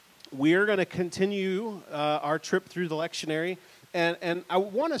We're going to continue our trip through the lectionary. And I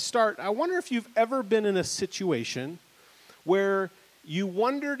want to start, I wonder if you've ever been in a situation where you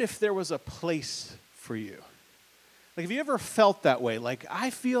wondered if there was a place for you. Like, have you ever felt that way? Like, I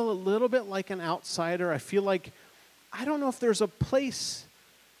feel a little bit like an outsider. I feel like I don't know if there's a place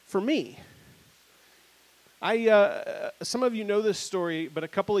for me. Some of you know this story, but a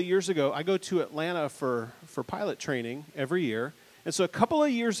couple of years ago, I go to Atlanta for pilot training every year. And so a couple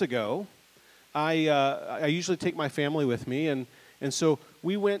of years ago, I usually take my family with me, and so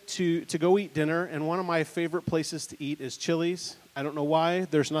we went to go eat dinner, and one of my favorite places to eat is Chili's. I don't know why.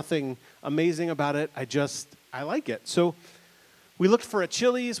 There's nothing amazing about it. I like it. So we looked for a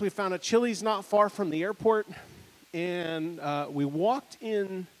Chili's. We found a Chili's not far from the airport, and we walked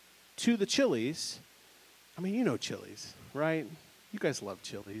in to the Chili's. I mean, you know Chili's, right? You guys love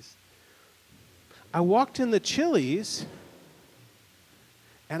Chili's. I walked in the Chili's,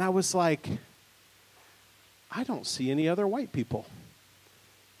 and I was like, I don't see any other white people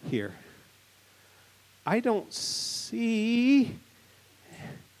here. I don't see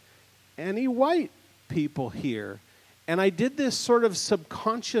any white people here. And I did this sort of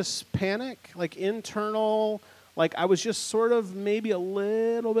subconscious panic, like internal, like I was just sort of maybe a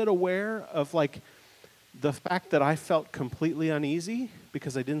little bit aware of like the fact that I felt completely uneasy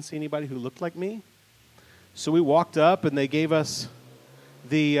because I didn't see anybody who looked like me. So we walked up and they gave us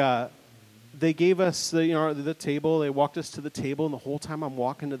the table. They walked us to the table, and the whole time I'm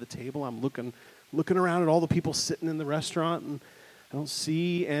walking to the table, I'm looking around at all the people sitting in the restaurant, and I don't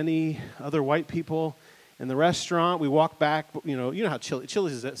see any other white people in the restaurant. We walk back. You know how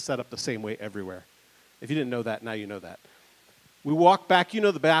Chili's is set up the same way everywhere. If you didn't know that, now you know that. We walk back.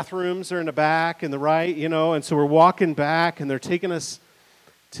 The bathrooms are in the back and the right. And so we're walking back, and they're taking us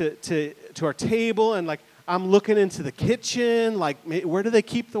to our table, and like, I'm looking into the kitchen, like, where do they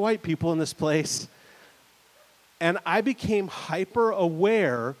keep the white people in this place? And I became hyper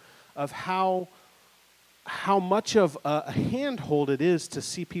aware of how much of a handhold it is to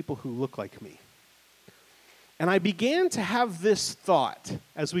see people who look like me. And I began to have this thought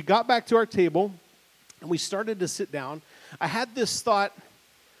as we got back to our table and we started to sit down. I had this thought,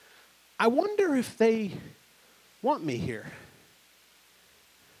 I wonder if they want me here.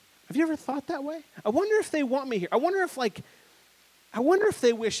 Have you ever thought that way? I wonder if they want me here. I wonder if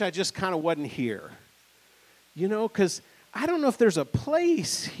they wish I just kind of wasn't here. Because I don't know if there's a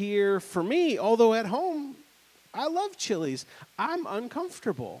place here for me, although at home, I love Chili's. I'm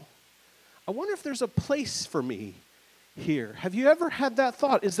uncomfortable. I wonder if there's a place for me here. Have you ever had that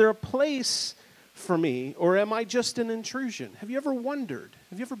thought? Is there a place for me, or am I just an intrusion? Have you ever wondered?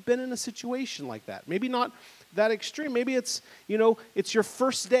 Have you ever been in a situation like that? Maybe not that extreme. Maybe it's your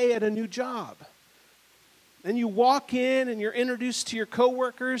first day at a new job. And you walk in and you're introduced to your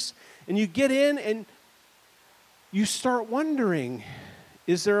coworkers, and you get in and you start wondering,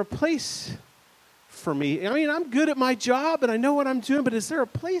 is there a place for me? I mean, I'm good at my job and I know what I'm doing, but is there a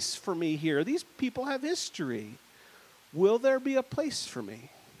place for me here? These people have history. Will there be a place for me?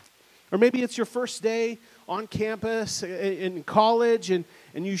 Or maybe it's your first day on campus in college, and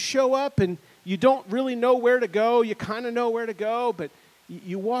you show up and you don't really know where to go. You kind of know where to go, but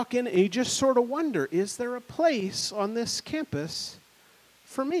you walk in and you just sort of wonder, is there a place on this campus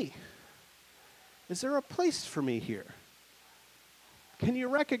for me? Is there a place for me here? Can you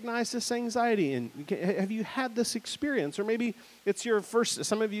recognize this anxiety? And have you had this experience? Or maybe it's your first,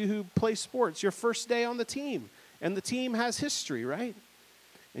 some of you who play sports, your first day on the team, and the team has history, right?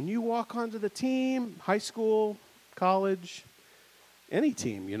 And you walk onto the team, high school, college, any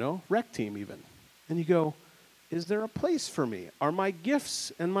team, rec team even. And you go, is there a place for me? Are my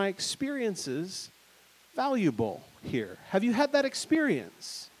gifts and my experiences valuable here? Have you had that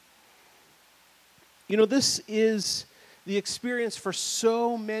experience? This is the experience for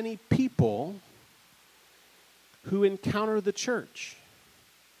so many people who encounter the church.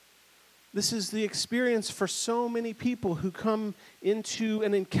 This is the experience for so many people who come into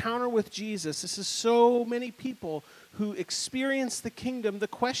an encounter with Jesus. This is so many people who experience the kingdom. The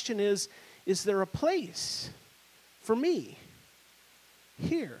question is there a place for me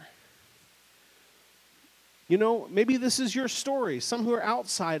here? Maybe this is your story. Some who are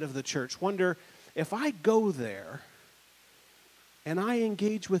outside of the church wonder, if I go there and I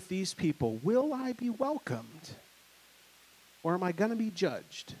engage with these people, will I be welcomed? Or am I going to be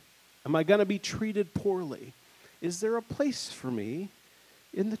judged? Am I going to be treated poorly? Is there a place for me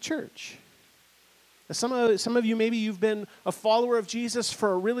in the church? Some of you, maybe you've been a follower of Jesus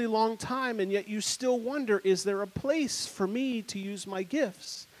for a really long time, and yet you still wonder, is there a place for me to use my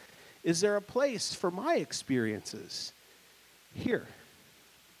gifts? Is there a place for my experiences here?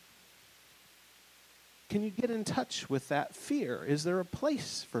 can you get in touch with that fear? Is there a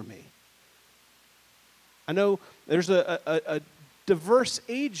place for me? I know there's a diverse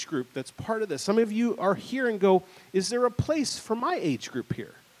age group that's part of this. Some of you are here and go, is there a place for my age group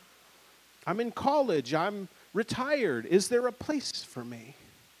here? I'm in college. I'm retired. Is there a place for me?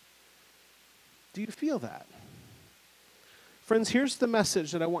 Do you feel that? Friends, here's the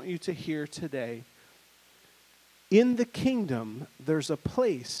message that I want you to hear today. In the kingdom, there's a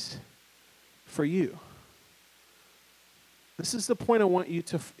place for you. This is the point I want you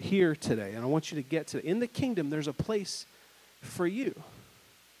to hear today, and I want you to get to. In the kingdom, there's a place for you.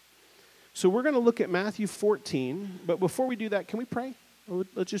 So we're going to look at Matthew 14, but before we do that, can we pray?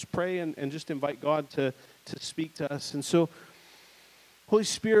 Let's just pray and just invite God to speak to us. And so, Holy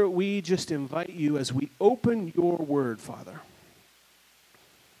Spirit, we just invite you as we open your word, Father.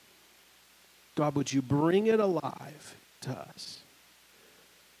 God, would you bring it alive to us?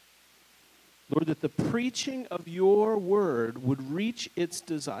 Lord, that the preaching of your word would reach its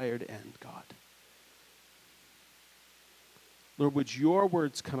desired end, God. Lord, would your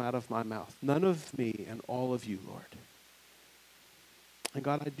words come out of my mouth? None of me and all of you, Lord. And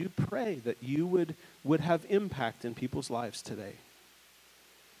God, I do pray that you would have impact in people's lives today.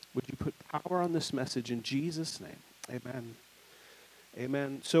 Would you put power on this message in Jesus' name? Amen.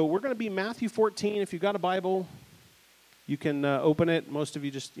 Amen. So we're going to be Matthew 14. If you've got a Bible, you can open it. Most of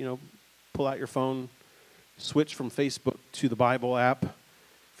you just, pull out your phone, switch from Facebook to the Bible app.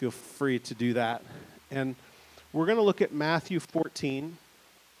 Feel free to do that. And we're going to look at Matthew 14.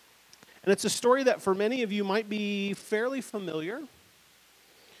 And it's a story that for many of you might be fairly familiar.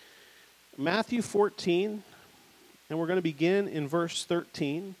 Matthew 14, and we're going to begin in verse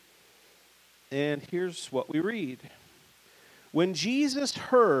 13. And here's what we read. When Jesus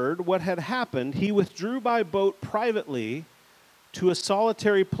heard what had happened, he withdrew by boat privately to a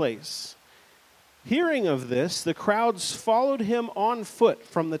solitary place. Hearing of this, the crowds followed him on foot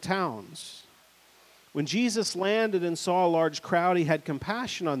from the towns. When Jesus landed and saw a large crowd, he had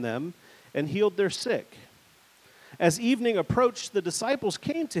compassion on them and healed their sick. As evening approached, the disciples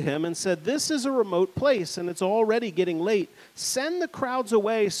came to him and said, "This is a remote place, and it's already getting late. Send the crowds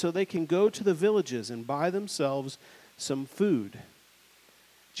away so they can go to the villages and buy themselves some food."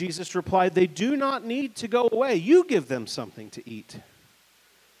 Jesus replied, "They do not need to go away. You give them something to eat."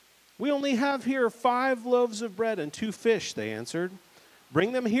 "We only have here 5 loaves of bread and 2 fish," they answered.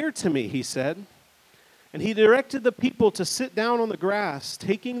 "Bring them here to me," he said. And he directed the people to sit down on the grass.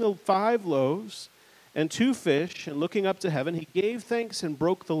 Taking the 5 loaves and 2 fish, and looking up to heaven, he gave thanks and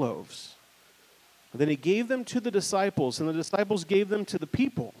broke the loaves. And then he gave them to the disciples, and the disciples gave them to the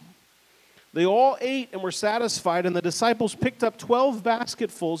people. They all ate and were satisfied, and the disciples picked up 12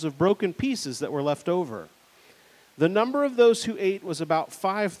 basketfuls of broken pieces that were left over. The number of those who ate was about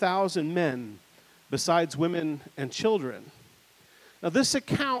 5,000 men, besides women and children. Now, this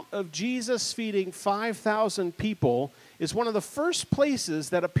account of Jesus feeding 5,000 people is one of the first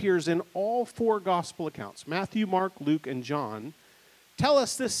places that appears in all 4 gospel accounts. Matthew, Mark, Luke, and John tell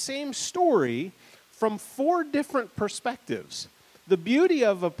us this same story from 4 different perspectives. The beauty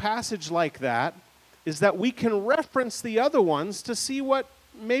of a passage like that is that we can reference the other ones to see what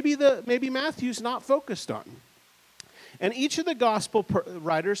maybe Matthew's not focused on. And each of the gospel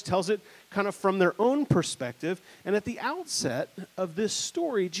writers tells it kind of from their own perspective. And at the outset of this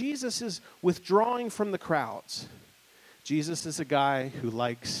story, Jesus is withdrawing from the crowds. Jesus is a guy who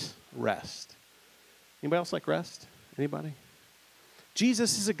likes rest. Anybody else like rest? Anybody?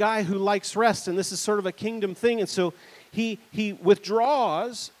 Jesus is a guy who likes rest, and this is sort of a kingdom thing. And so he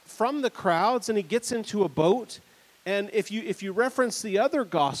withdraws from the crowds, and he gets into a boat. And if you reference the other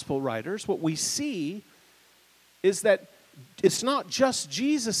gospel writers, what we see is that it's not just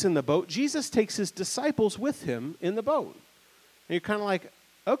Jesus in the boat. Jesus takes his disciples with him in the boat. And you're kind of like,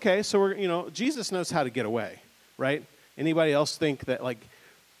 okay, so Jesus knows how to get away, right? Anybody else think that like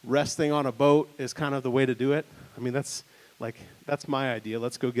resting on a boat is kind of the way to do it? I mean, that's my idea.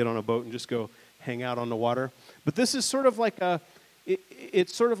 Let's go get on a boat and just go hang out on the water. But this is sort of like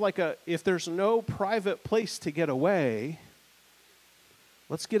it's sort of like if there's no private place to get away,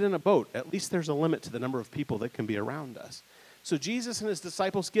 let's get in a boat. At least there's a limit to the number of people that can be around us. So Jesus and his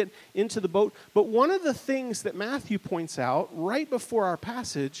disciples get into the boat. But one of the things that Matthew points out right before our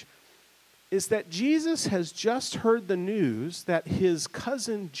passage is that Jesus has just heard the news that his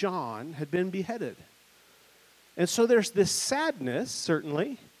cousin John had been beheaded. And so there's this sadness,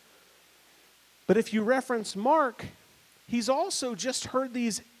 certainly. But if you reference Mark, he's also just heard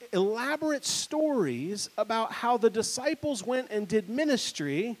these elaborate stories about how the disciples went and did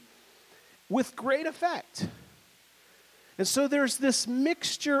ministry with great effect. And so there's this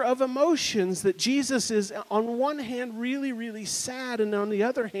mixture of emotions that Jesus is, on one hand, really, really sad, and on the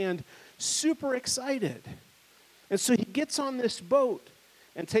other hand, super excited. And so he gets on this boat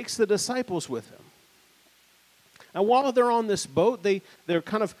and takes the disciples with him. And while they're on this boat, they're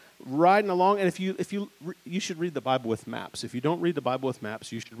kind of riding along. And you should read the Bible with maps. If you don't read the Bible with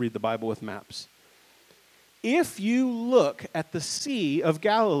maps, you should read the Bible with maps. If you look at the Sea of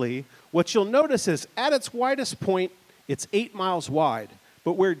Galilee, what you'll notice is at its widest point, it's 8 miles wide.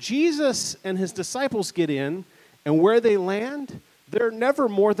 But where Jesus and his disciples get in and where they land, they're never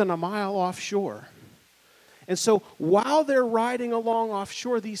more than a mile offshore. And so while they're riding along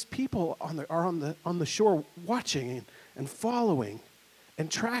offshore, these people are on the shore watching and following and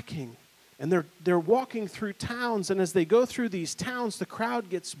tracking. And they're walking through towns. And as they go through these towns, the crowd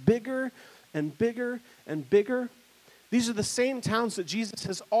gets bigger and bigger and bigger. These are the same towns that Jesus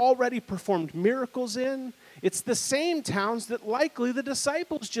has already performed miracles in. It's the same towns that likely the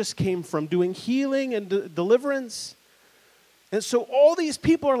disciples just came from, doing healing and deliverance. And so all these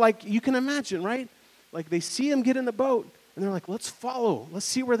people are like, you can imagine, right? Like they see him get in the boat, and they're like, let's follow. Let's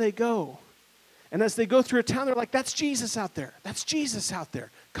see where they go. And as they go through a town, they're like, that's Jesus out there. That's Jesus out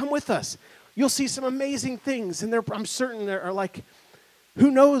there. Come with us. You'll see some amazing things. And I'm certain they're like, who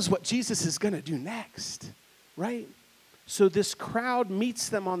knows what Jesus is going to do next, right? So this crowd meets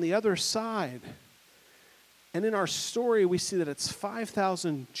them on the other side. And in our story, we see that it's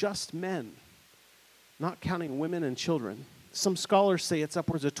 5,000 just men, not counting women and children. Some scholars say it's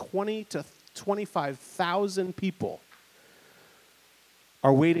upwards of 20 to 25,000 people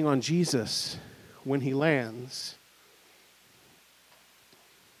are waiting on Jesus when he lands.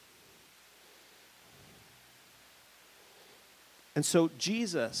 And so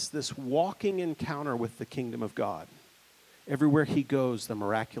Jesus, this walking encounter with the kingdom of God, everywhere he goes, the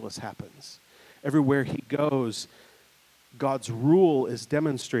miraculous happens. Everywhere he goes, God's rule is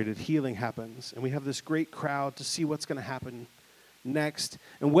demonstrated, healing happens. And we have this great crowd to see what's going to happen next.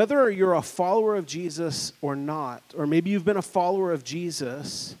 And whether you're a follower of Jesus or not, or maybe you've been a follower of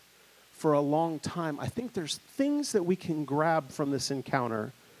Jesus for a long time, I think there's things that we can grab from this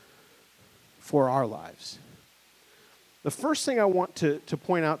encounter for our lives. The first thing I want to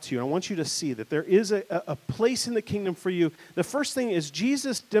point out to you, and I want you to see that there is a place in the kingdom for you. The first thing is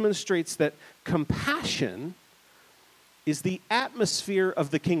Jesus demonstrates that compassion is the atmosphere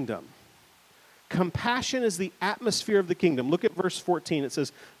of the kingdom. Compassion is the atmosphere of the kingdom. Look at verse 14. It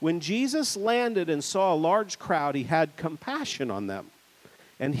says, when Jesus landed and saw a large crowd, he had compassion on them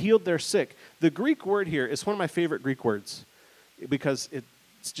and healed their sick. The Greek word here is one of my favorite Greek words because it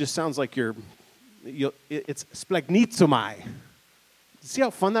just sounds like it's splagnizomai. See how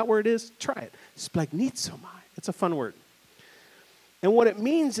fun that word is? Try it. Splagnizomai. It's a fun word. And what it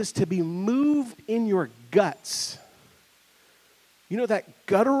means is to be moved in your guts. You know that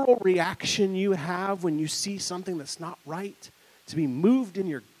guttural reaction you have when you see something that's not right? To be moved in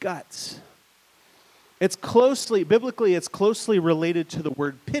your guts. Biblically, it's closely related to the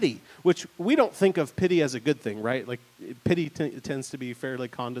word pity, which we don't think of pity as a good thing, right? Like pity tends to be fairly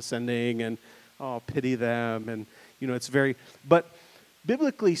condescending and, oh, pity them. And, it's but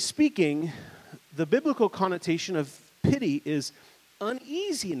biblically speaking, the biblical connotation of pity is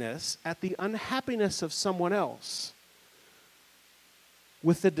uneasiness at the unhappiness of someone else,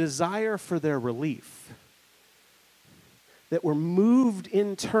 with a desire for their relief. That we're moved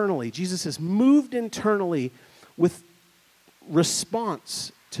internally. Jesus is moved internally with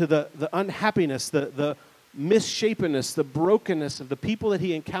response to the unhappiness, the misshapenness, the brokenness of the people that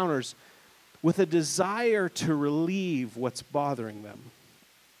he encounters, with a desire to relieve what's bothering them.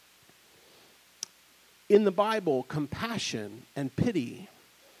 In the Bible, compassion and pity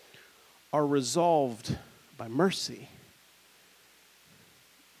are resolved by mercy.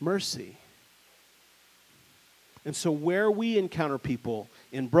 Mercy. And so where we encounter people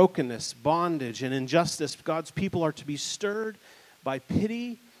in brokenness, bondage, and injustice, God's people are to be stirred by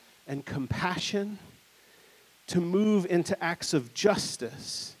pity and compassion to move into acts of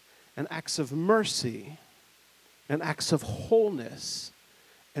justice and acts of mercy and acts of wholeness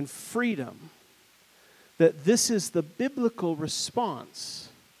and freedom. That this is the biblical response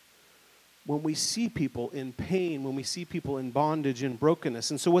when we see people in pain, when we see people in bondage and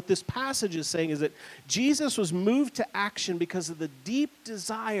brokenness. And so what this passage is saying is that Jesus was moved to action because of the deep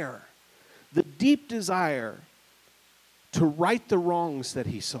desire to right the wrongs that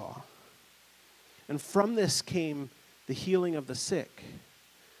he saw. And from this came the healing of the sick.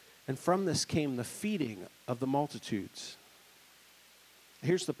 And from this came the feeding of the multitudes.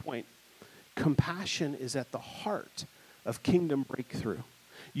 Here's the point. Compassion is at the heart of kingdom breakthrough.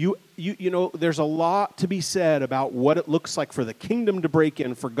 There's a lot to be said about what it looks like for the kingdom to break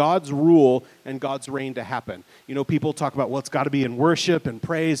in, for God's rule and God's reign to happen. People talk about, well, it's got to be in worship and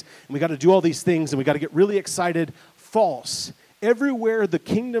praise, and we got to do all these things, and we got to get really excited. False. Everywhere the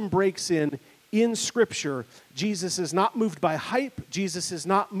kingdom breaks in Scripture, Jesus is not moved by hype. Jesus is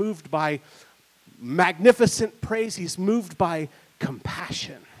not moved by magnificent praise. He's moved by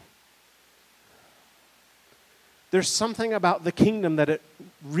compassion. There's something about the kingdom that it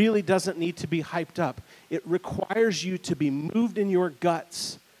really doesn't need to be hyped up. It requires you to be moved in your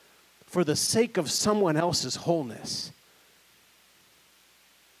guts for the sake of someone else's wholeness.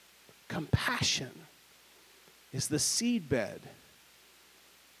 Compassion is the seedbed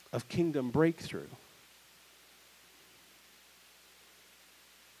of kingdom breakthrough.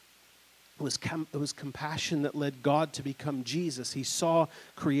 It was compassion that led God to become Jesus. He saw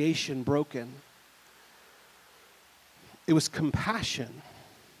creation broken. It was compassion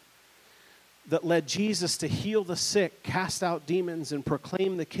that led Jesus to heal the sick, cast out demons, and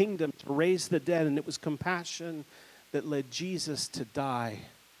proclaim the kingdom, to raise the dead. And it was compassion that led Jesus to die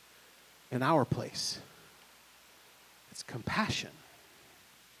in our place. It's compassion.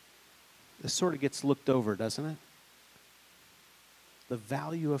 This sort of gets looked over, doesn't it? The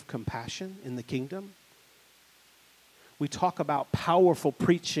value of compassion in the kingdom. We talk about powerful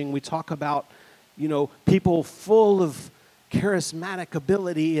preaching. We talk about, people full of charismatic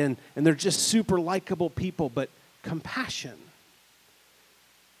ability and they're just super likable people. But compassion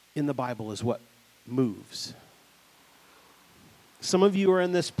in the Bible is what moves. Some of you are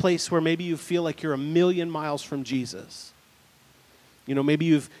in this place where maybe you feel like you're a million miles from Jesus. Maybe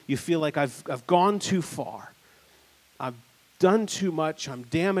you feel like I've gone too far. I've done too much. I'm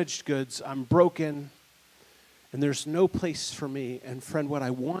damaged goods. I'm broken. And there's no place for me. And friend, what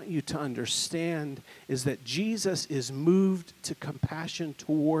I want you to understand is that Jesus is moved to compassion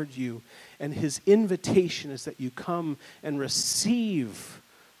toward you. And his invitation is that you come and receive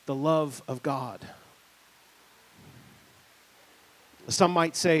the love of God. Some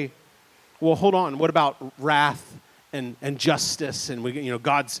might say, well, hold on, what about wrath and justice? And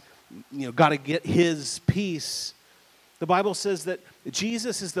God's got to get his peace. The Bible says that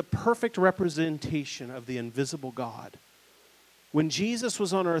Jesus is the perfect representation of the invisible God. When Jesus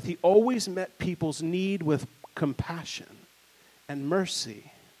was on earth, he always met people's need with compassion and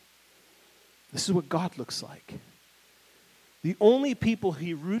mercy. This is what God looks like. The only people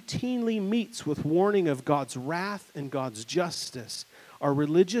he routinely meets with warning of God's wrath and God's justice are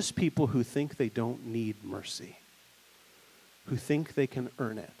religious people who think they don't need mercy, who think they can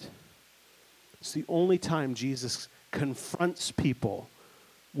earn it. It's the only time Jesus confronts people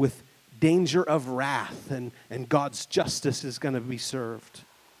with danger of wrath and God's justice is going to be served.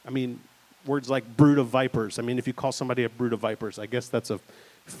 Words like brood of vipers. If you call somebody a brood of vipers, I guess that's a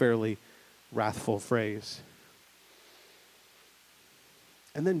fairly wrathful phrase.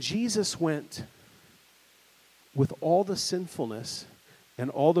 And then Jesus went with all the sinfulness and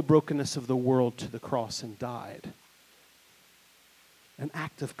all the brokenness of the world to the cross and died. An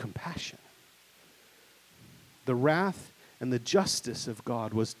act of compassion. The wrath and the justice of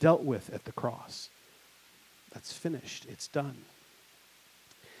God was dealt with at the cross. That's finished. It's done.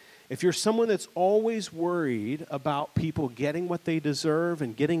 If you're someone that's always worried about people getting what they deserve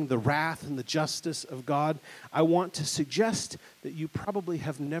and getting the wrath and the justice of God, I want to suggest that you probably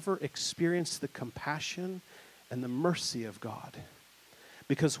have never experienced the compassion and the mercy of God.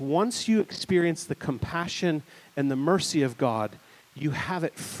 Because once you experience the compassion and the mercy of God, you have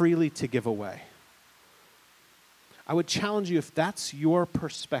it freely to give away. I would challenge you, if that's your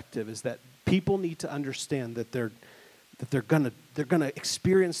perspective, is that people need to understand that they're gonna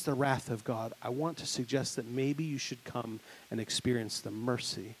experience the wrath of God. I want to suggest that maybe you should come and experience the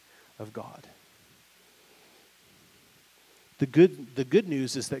mercy of God. The good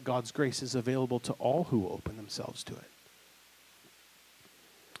news is that God's grace is available to all who will open themselves to it.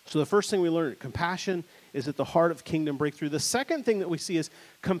 So the first thing we learned, compassion is at the heart of kingdom breakthrough. The second thing that we see is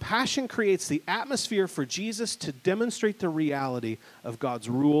compassion creates the atmosphere for Jesus to demonstrate the reality of God's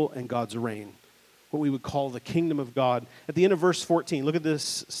rule and God's reign, what we would call the kingdom of God. At the end of verse 14, look at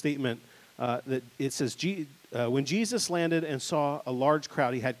this statement. That it says, when Jesus landed and saw a large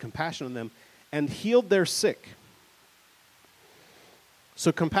crowd, he had compassion on them and healed their sick.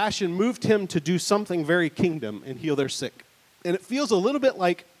 So compassion moved him to do something very kingdom and heal their sick. And it feels a little bit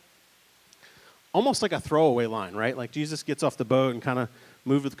like, almost like a throwaway line, right? Like Jesus gets off the boat and kind of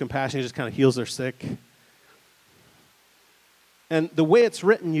moved with compassion. He just kind of heals their sick. And the way it's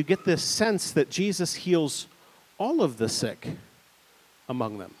written, you get this sense that Jesus heals all of the sick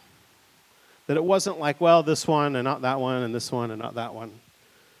among them. That it wasn't like, well, this one and not that one and this one and not that one.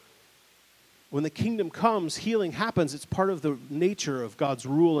 When the kingdom comes, healing happens. It's part of the nature of God's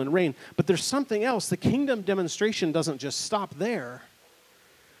rule and reign. But there's something else. The kingdom demonstration doesn't just stop there.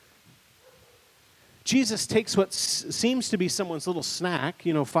 Jesus takes what seems to be someone's little snack,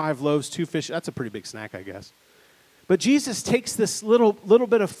 5 loaves, 2 fish. That's a pretty big snack, I guess. But Jesus takes this little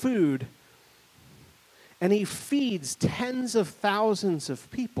bit of food and he feeds tens of thousands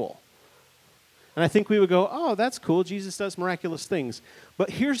of people. And I think we would go, oh, that's cool. Jesus does miraculous things. But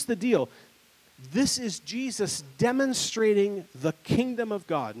here's the deal. This is Jesus demonstrating the kingdom of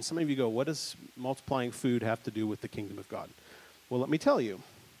God. And some of you go, what does multiplying food have to do with the kingdom of God? Well, let me tell you.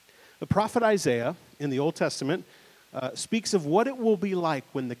 The prophet Isaiah in the Old Testament speaks of what it will be like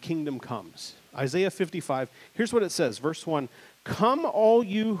when the kingdom comes. Isaiah 55, here's what it says, verse 1. Come all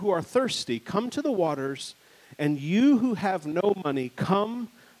you who are thirsty, come to the waters, and you who have no money, come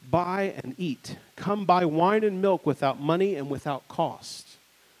buy and eat. Come buy wine and milk without money and without cost.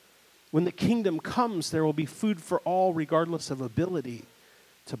 When the kingdom comes, there will be food for all regardless of ability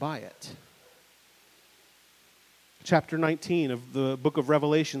to buy it. Chapter 19 of the book of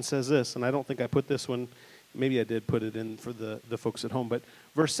Revelation says this, and I don't think I put this one, maybe I did put it in for the folks at home, but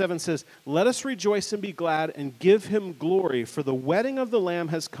verse 7 says, let us rejoice and be glad and give him glory, for the wedding of the Lamb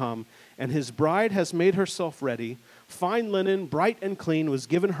has come, and his bride has made herself ready. Fine linen, bright and clean, was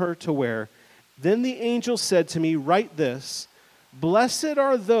given her to wear. Then the angel said to me, write this, blessed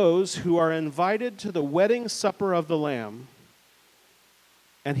are those who are invited to the wedding supper of the Lamb.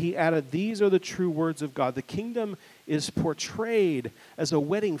 And he added, these are the true words of God. The kingdom is portrayed as a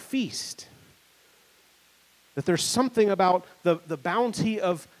wedding feast. That there's something about the bounty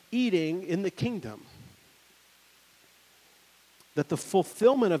of eating in the kingdom. That the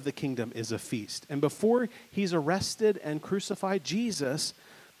fulfillment of the kingdom is a feast. And before he's arrested and crucified, Jesus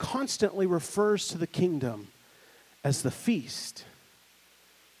constantly refers to the kingdom as the feast.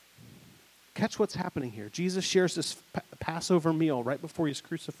 Catch what's happening here. Jesus shares this Passover meal right before he's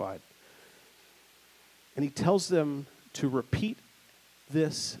crucified. And he tells them to repeat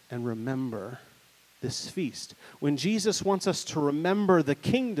this and remember this feast. When Jesus wants us to remember the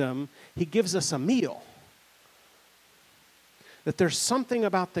kingdom, he gives us a meal. That there's something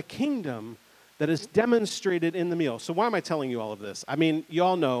about the kingdom that is demonstrated in the meal. So why am I telling you all of this? I mean, you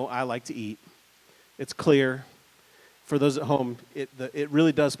all know I like to eat. It's clear. For those at home, it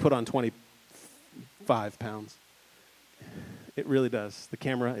really does put on 25 pounds. It really does. The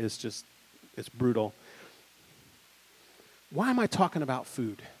camera is just, it's brutal. Why am I talking about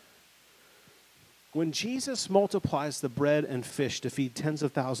food? When Jesus multiplies the bread and fish to feed tens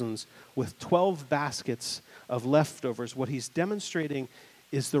of thousands with 12 baskets of leftovers, what he's demonstrating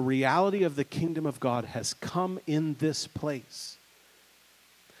is the reality of the kingdom of God has come in this place.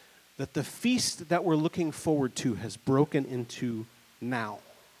 That the feast that we're looking forward to has broken into now.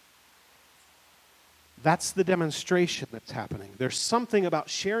 That's the demonstration that's happening. There's something about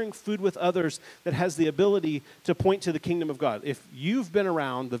sharing food with others that has the ability to point to the kingdom of God. If you've been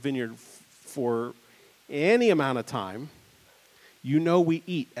around the vineyard for any amount of time, you know we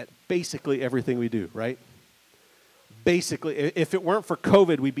eat at basically everything we do, right? Basically, if it weren't for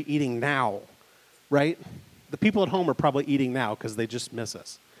COVID, we'd be eating now, right? The people at home are probably eating now because they just miss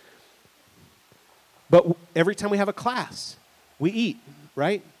us. But every time we have a class, we eat,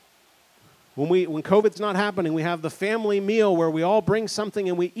 right? When COVID's not happening, we have the family meal where we all bring something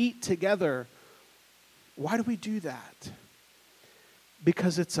and we eat together. Why do we do that?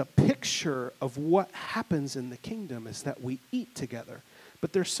 Because it's a picture of what happens in the kingdom is that we eat together.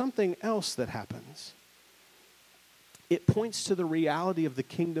 But there's something else that happens. It points to the reality of the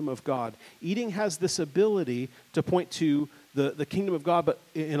kingdom of God. Eating has this ability to point to the kingdom of God, but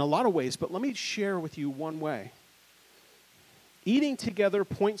in a lot of ways. But let me share with you one way. Eating together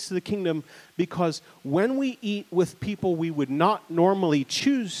points to the kingdom because when we eat with people we would not normally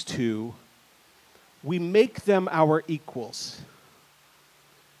choose to, we make them our equals.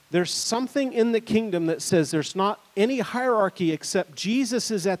 There's something in the kingdom that says there's not any hierarchy except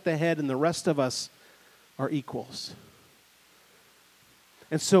Jesus is at the head and the rest of us are equals.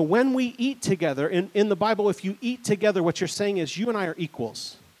 And so when we eat together, in the Bible, if you eat together, what you're saying is you and I are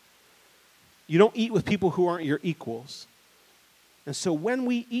equals. You don't eat with people who aren't your equals. And so when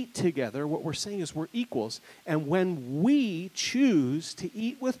we eat together, what we're saying is we're equals. And when we choose to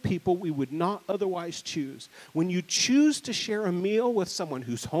eat with people we would not otherwise choose, when you choose to share a meal with someone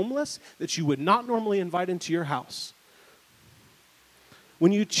who's homeless that you would not normally invite into your house,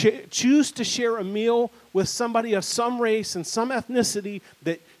 when you choose to share a meal with somebody of some race and some ethnicity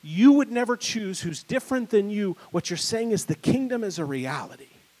that you would never choose, who's different than you, what you're saying is the kingdom is a reality.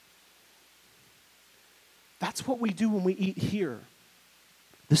 That's what we do when we eat here.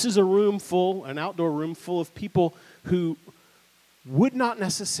 This is an outdoor room full of people who would not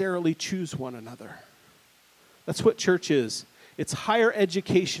necessarily choose one another. That's what church is. It's higher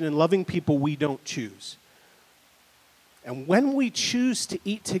education and loving people we don't choose. And when we choose to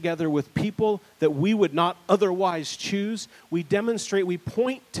eat together with people that we would not otherwise choose, we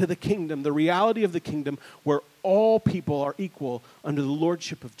point to the kingdom, the reality of the kingdom, where all people are equal under the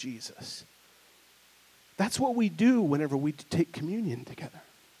lordship of Jesus. That's what we do whenever we take communion together.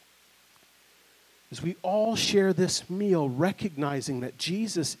 Is we all share this meal recognizing that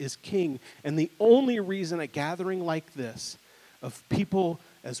Jesus is King, and the only reason a gathering like this of people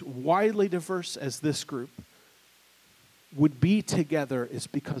as widely diverse as this group would be together is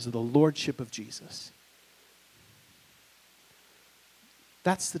because of the lordship of Jesus.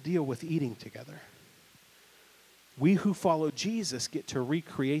 That's the deal with eating together. We who follow Jesus get to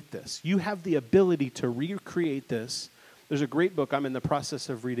recreate this. You have the ability to recreate this. There's a great book I'm in the process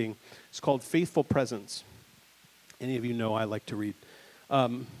of reading. It's called Faithful Presence. Any of you know I like to read.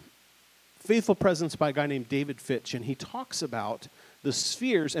 Faithful Presence by a guy named David Fitch, and he talks about the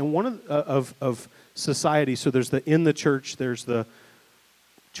spheres and one of society. So there's in the church, there's the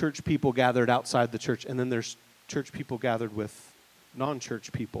church people gathered outside the church, and then there's church people gathered with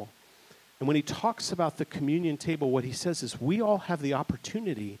non-church people. And when he talks about the communion table, what he says is we all have the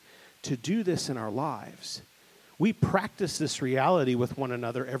opportunity to do this in our lives. We practice this reality with one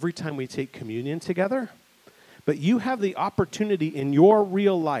another every time we take communion together, but you have the opportunity in your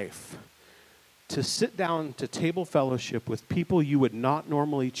real life to sit down to table fellowship with people you would not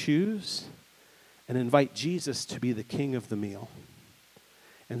normally choose and invite Jesus to be the king of the meal.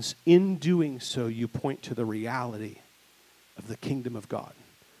 And in doing so, you point to the reality of the kingdom of God.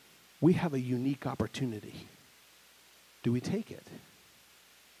 We have a unique opportunity. Do we take it?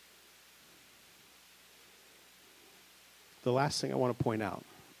 The last thing I want to point out,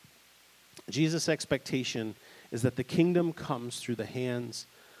 Jesus' expectation is that the kingdom comes through the hands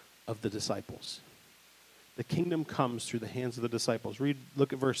of the disciples. The kingdom comes through the hands of the disciples.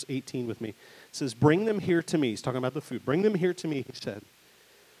 Look at verse 18 with me. It says, bring them here to me. He's talking about the food. Bring them here to me, he said.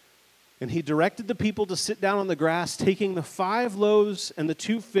 And he directed the people to sit down on the grass, taking the 5 loaves and the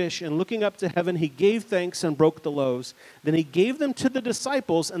 2 fish, and looking up to heaven, he gave thanks and broke the loaves. Then he gave them to the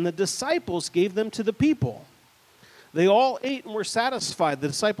disciples, and the disciples gave them to the people. They all ate and were satisfied. The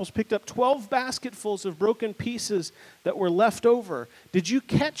disciples picked up 12 basketfuls of broken pieces that were left over. Did you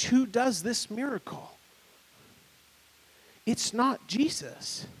catch who does this miracle? It's not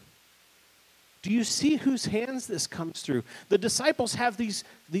Jesus. Do you see whose hands this comes through? The disciples have these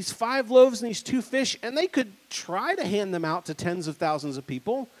 5 loaves and these 2 fish, and they could try to hand them out to tens of thousands of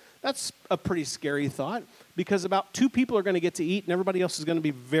people. That's a pretty scary thought, because about 2 people are going to get to eat, and everybody else is going to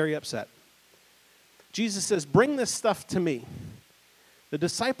be very upset. Jesus says, bring this stuff to me. The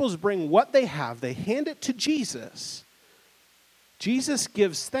disciples bring what they have. They hand it to Jesus. Jesus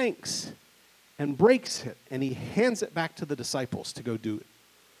gives thanks and breaks it, and he hands it back to the disciples to go do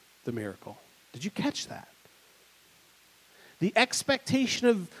the miracle. Did you catch that? The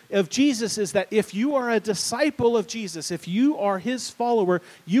expectation of Jesus is that if you are a disciple of Jesus, if you are his follower,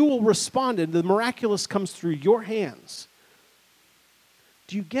 you will respond, and the miraculous comes through your hands.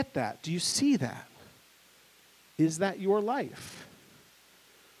 Do you get that? Do you see that? Is that your life?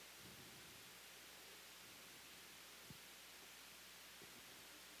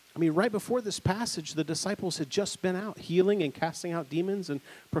 I mean, right before this passage, the disciples had just been out healing and casting out demons and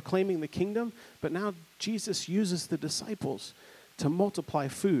proclaiming the kingdom. But now Jesus uses the disciples to multiply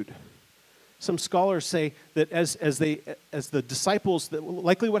food. Some scholars say that as the disciples, that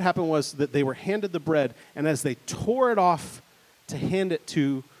likely what happened was that they were handed the bread, and as they tore it off to hand it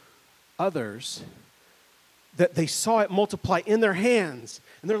to others, that they saw it multiply in their hands.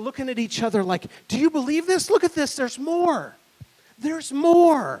 And they're looking at each other like, do you believe this? Look at this, there's more. There's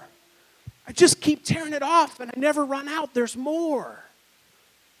more. I just keep tearing it off and I never run out. There's more.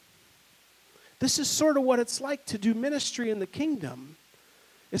 This is sort of what it's like to do ministry in the kingdom.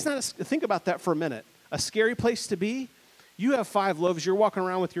 It's not, think about that for a minute. A scary place to be. You have 5 loaves. You're walking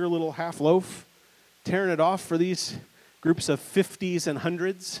around with your little half loaf, tearing it off for these groups of 50s and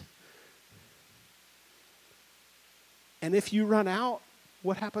 100s. And if you run out,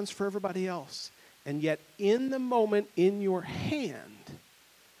 what happens for everybody else? And yet, in the moment in your hand,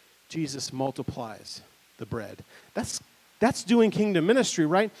 Jesus multiplies the bread. That's doing kingdom ministry,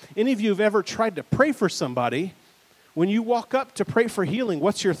 right? Any of you have ever tried to pray for somebody? When you walk up to pray for healing,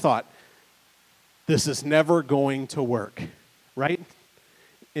 what's your thought? This is never going to work, right?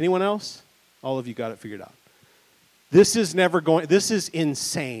 Anyone else? All of you got it figured out. This is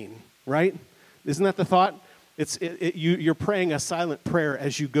insane, right? Isn't that the thought? You're praying a silent prayer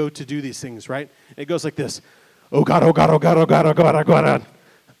as you go to do these things, right? It goes like this. Oh God, oh God, oh God, oh God, oh God, oh God.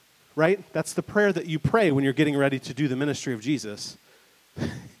 Right? That's the prayer that you pray when you're getting ready to do the ministry of Jesus.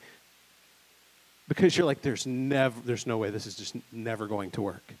 Because you're like, there's no way, this is just never going to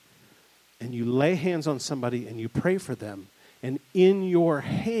work. And you lay hands on somebody and you pray for them, and in your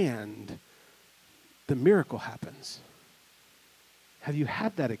hand, the miracle happens. Have you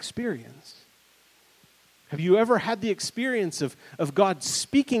had that experience? Have you ever had the experience of God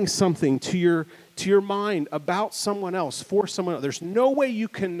speaking something to your mind about someone else, for someone else? There's no way you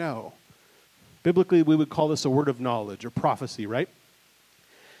can know. Biblically, we would call this a word of knowledge or prophecy, right?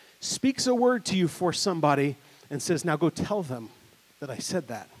 Speaks a word to you for somebody and says, now go tell them that I said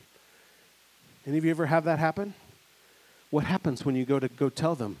that. Any of you ever have that happen? What happens when you go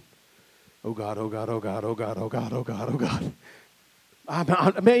tell them? Oh God, oh God, oh God, oh God, oh God, oh God, oh God.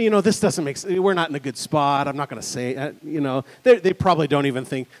 Man, this doesn't make sense. We're not in a good spot. I'm not going to say it. They probably don't even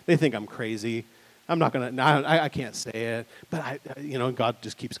think, they think I'm crazy. I'm not going to, I can't say it. But God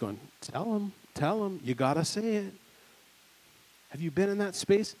just keeps going, tell them, you got to say it. Have you been in that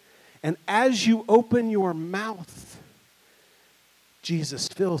space? And as you open your mouth, Jesus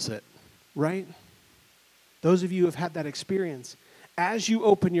fills it, right? Those of you who have had that experience, as you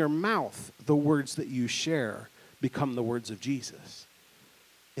open your mouth, the words that you share become the words of Jesus.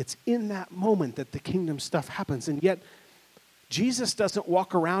 It's in that moment that the kingdom stuff happens. And yet, Jesus doesn't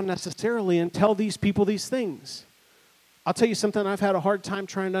walk around necessarily and tell these people these things. I'll tell you something I've had a hard time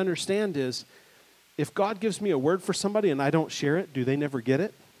trying to understand is, if God gives me a word for somebody and I don't share it, do they never get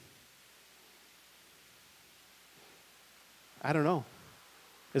it? I don't know.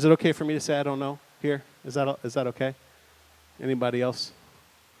 Is it okay for me to say I don't know here? Is that okay? Anybody else?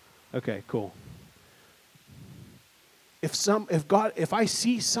 Okay, cool. If I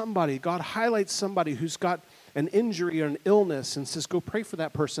see somebody, God highlights somebody who's got an injury or an illness and says, go pray for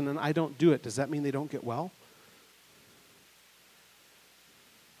that person, and I don't do it, does that mean they don't get well?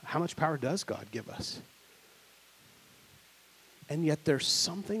 How much power does God give us? And yet there's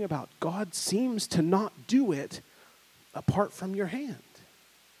something about God seems to not do it apart from your hand.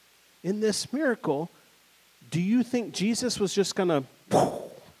 In this miracle, do you think Jesus was just going to,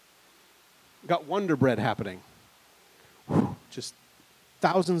 got Wonder Bread happening? Just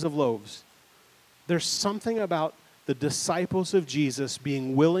thousands of loaves. There's something about the disciples of Jesus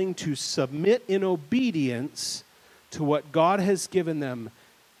being willing to submit in obedience to what God has given them,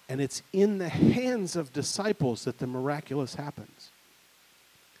 and it's in the hands of disciples that the miraculous happens.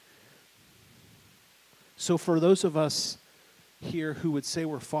 So for those of us here who would say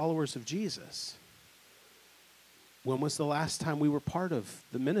we're followers of Jesus, when was the last time we were part of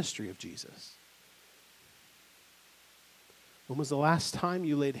the ministry of Jesus? When was the last time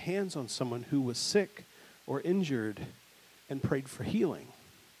you laid hands on someone who was sick or injured and prayed for healing?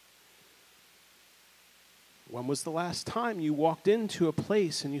 When was the last time you walked into a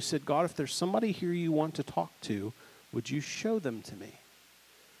place and you said, God, if there's somebody here you want to talk to, would you show them to me?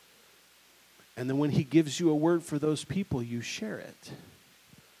 And then when he gives you a word for those people, you share it.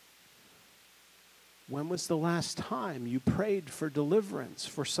 When was the last time you prayed for deliverance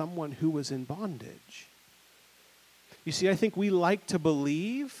for someone who was in bondage? You see, I think we like to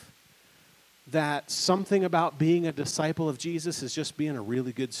believe that something about being a disciple of Jesus is just being a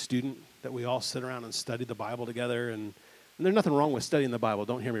really good student, that we all sit around and study the Bible together. And there's nothing wrong with studying the Bible.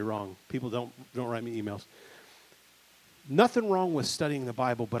 Don't hear me wrong. People don't write me emails. Nothing wrong with studying the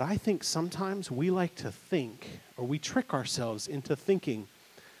Bible, but I think sometimes we like to think, or we trick ourselves into thinking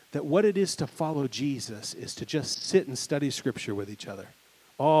that what it is to follow Jesus is to just sit and study Scripture with each other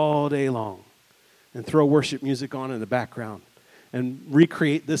all day long and throw worship music on in the background and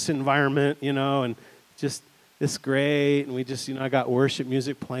recreate this environment, and just, it's great. And we just, I got worship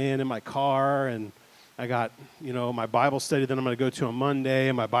music playing in my car, and I got, my Bible study that I'm going to go to on Monday,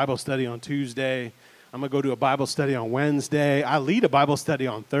 and my Bible study on Tuesday. I'm going to go to a Bible study on Wednesday. I lead a Bible study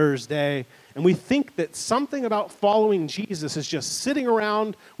on Thursday. And we think that something about following Jesus is just sitting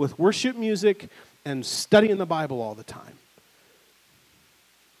around with worship music and studying the Bible all the time.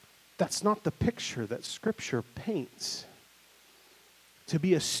 That's not the picture that Scripture paints. To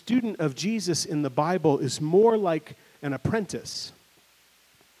be a student of Jesus in the Bible is more like an apprentice,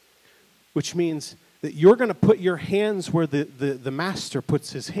 which means that you're going to put your hands where the master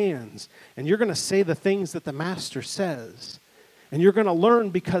puts his hands, and you're going to say the things that the master says, and you're going to learn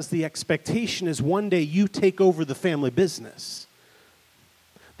because the expectation is one day you take over the family business.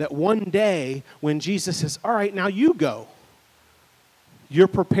 That one day when Jesus says, all right, now you go, you're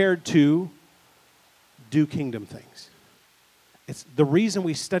prepared to do kingdom things. It's the reason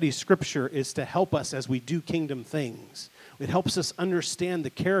we study Scripture is to help us as we do kingdom things. It helps us understand the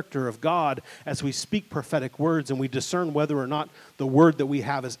character of God as we speak prophetic words and we discern whether or not the word that we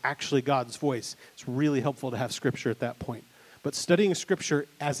have is actually God's voice. It's really helpful to have Scripture at that point. But studying Scripture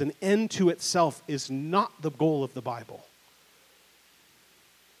as an end to itself is not the goal of the Bible.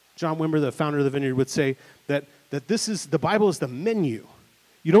 John Wimber, the founder of the Vineyard, would say that the Bible is the menu.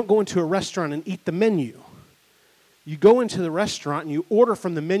 You don't go into a restaurant and eat the menu. You go into the restaurant and you order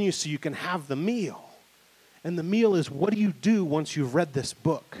from the menu so you can have the meal. And the meal is, what do you do once you've read this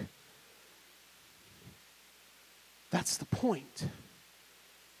book? That's the point.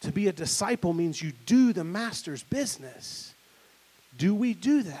 To be a disciple means you do the master's business. Do we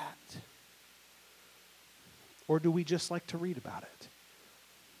do that? Or do we just like to read about it?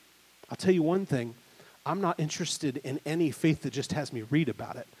 I'll tell you one thing. I'm not interested in any faith that just has me read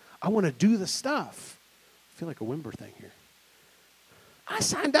about it. I want to do the stuff. I feel like a Wimber thing here. I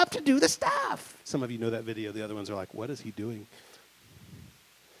signed up to do the stuff. Some of you know that video. The other ones are like, what is he doing?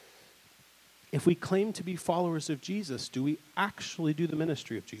 If we claim to be followers of Jesus, do we actually do the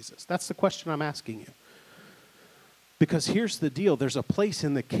ministry of Jesus? That's the question I'm asking you. Because here's the deal. There's a place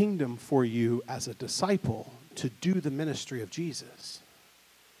in the kingdom for you as a disciple to do the ministry of Jesus.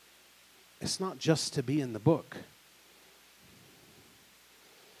 It's not just to be in the book.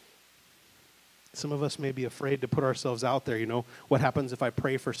 Some of us may be afraid to put ourselves out there. You know, what happens if I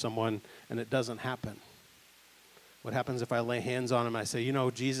pray for someone and it doesn't happen? What happens if I lay hands on them and I say, you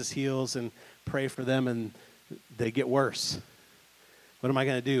know, Jesus heals and pray for them and they get worse? What am I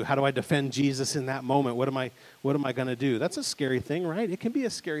going to do? How do I defend Jesus in that moment? What am I going to do? That's a scary thing, right? It can be a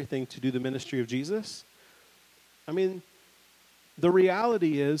scary thing to do the ministry of Jesus. I mean, the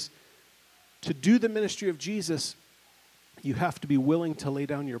reality is to do the ministry of Jesus, you have to be willing to lay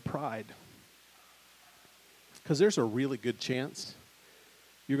down your pride. Because there's a really good chance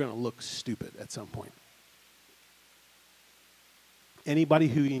you're going to look stupid at some point. Anybody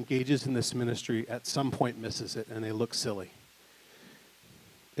who engages in this ministry at some point misses it and they look silly.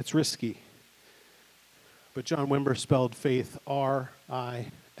 It's risky. But John Wimber spelled faith R-I-S-K.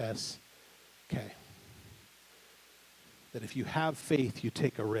 That if you have faith, you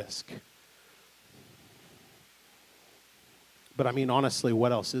take a risk. But I mean, honestly,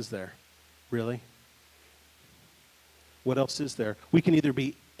 what else is there? Really? What else is there? We can either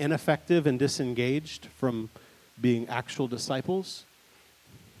be ineffective and disengaged from being actual disciples,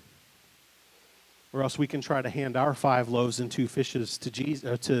 or else we can try to hand our 5 loaves and 2 fishes to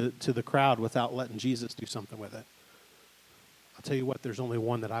Jesus, to the crowd without letting Jesus do something with it. I'll tell you what, there's only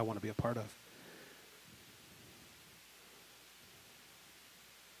one that I want to be a part of.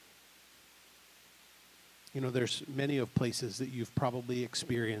 You know, there's many of places that you've probably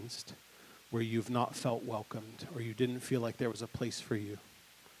experienced where you've not felt welcomed or you didn't feel like there was a place for you.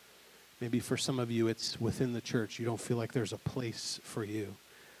 Maybe for some of you, it's within the church. You don't feel like there's a place for you.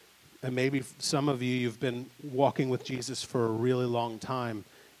 And maybe some of you, you've been walking with Jesus for a really long time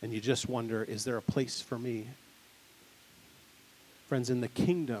and you just wonder, is there a place for me? Friends, in the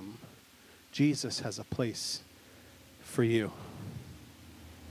kingdom, Jesus has a place for you.